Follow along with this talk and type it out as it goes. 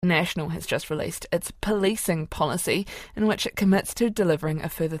National has just released its policing policy, in which it commits to delivering a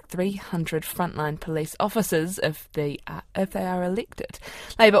further 300 frontline police officers if they are elected.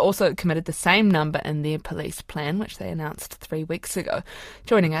 Labor also committed the same number in their police plan, which they announced 3 weeks ago.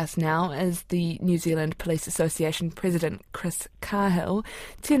 Joining us now is the New Zealand Police Association President Chris Cahill.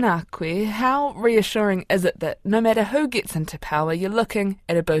 Tēnā koe, how reassuring is it that no matter who gets into power, you're looking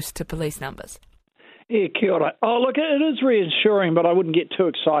at a boost to police numbers? Yeah, kia ora. Oh, look, it is reassuring, but I wouldn't get too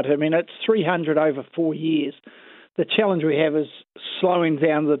excited. I mean, it's 300 over 4 years. The challenge we have is slowing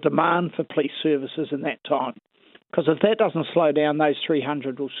down the demand for police services in that time. Because if that doesn't slow down, those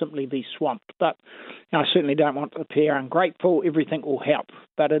 300 will simply be swamped. But I certainly don't want to appear ungrateful. Everything will help.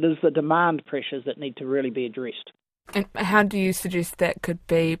 But it is the demand pressures that need to really be addressed. And how do you suggest that could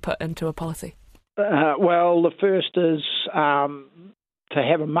be put into a policy? Well, the first is to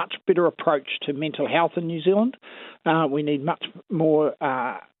have a much better approach to mental health in New Zealand. We need much more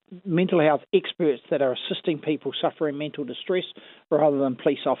mental health experts that are assisting people suffering mental distress rather than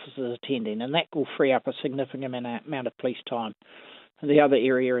police officers attending, and that will free up a significant amount of police time. And the other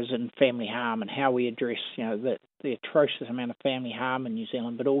area is in family harm and how we address the atrocious amount of family harm in New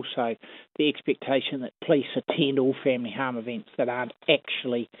Zealand, but also the expectation that police attend all family harm events that aren't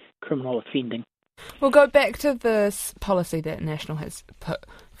actually criminal offending. We'll go back to this policy that National has put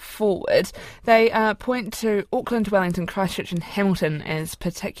forward. They point to Auckland, Wellington, Christchurch and Hamilton as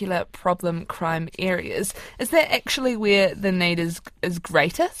particular problem crime areas. Is that actually where the need is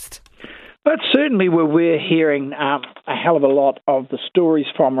greatest? That's certainly where we're hearing a hell of a lot of the stories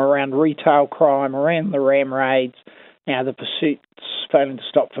from around retail crime, around the ram raids, the pursuits failing to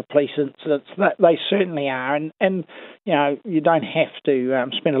stop for police incidents. They certainly are, and you don't have to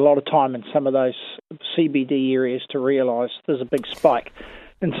spend a lot of time in some of those CBD areas to realise there's a big spike.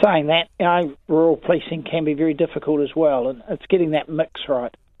 In saying that, rural policing can be very difficult as well, and it's getting that mix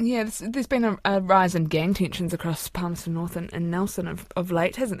right. Yeah, there's been a rise in gang tensions across Palmerston North and Nelson of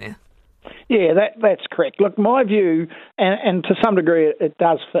late, hasn't there? Yeah, that's correct. Look, my view, and to some degree it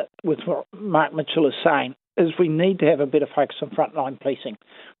does fit with what Mark Mitchell is saying, is we need to have a better focus on frontline policing.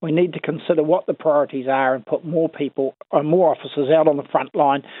 We need to consider what the priorities are and put more people, or more officers out on the front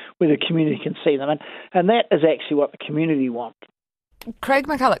line where the community can see them. And that is actually what the community want. Craig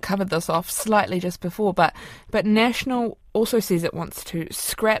McCulloch covered this off slightly just before, but National also says it wants to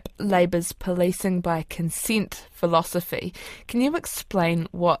scrap Labour's policing by consent philosophy. Can you explain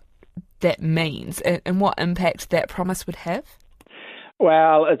what that means and what impact that promise would have?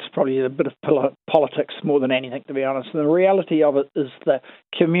 Well, it's probably a bit of politics more than anything, to be honest. The reality of it is the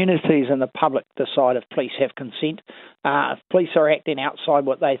communities and the public decide if police have consent. If police are acting outside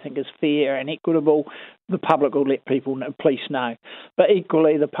what they think is fair and equitable, the public will let police know. But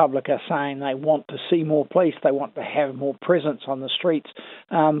equally, the public are saying they want to see more police, they want to have more presence on the streets.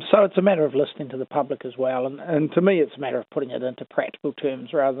 So it's a matter of listening to the public as well. And to me, it's a matter of putting it into practical terms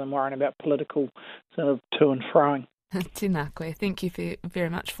rather than worrying about political sort of to and froing. Tēnā koe. Thank you very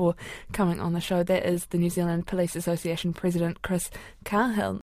much for coming on the show. That is the New Zealand Police Association President Chris Cahill.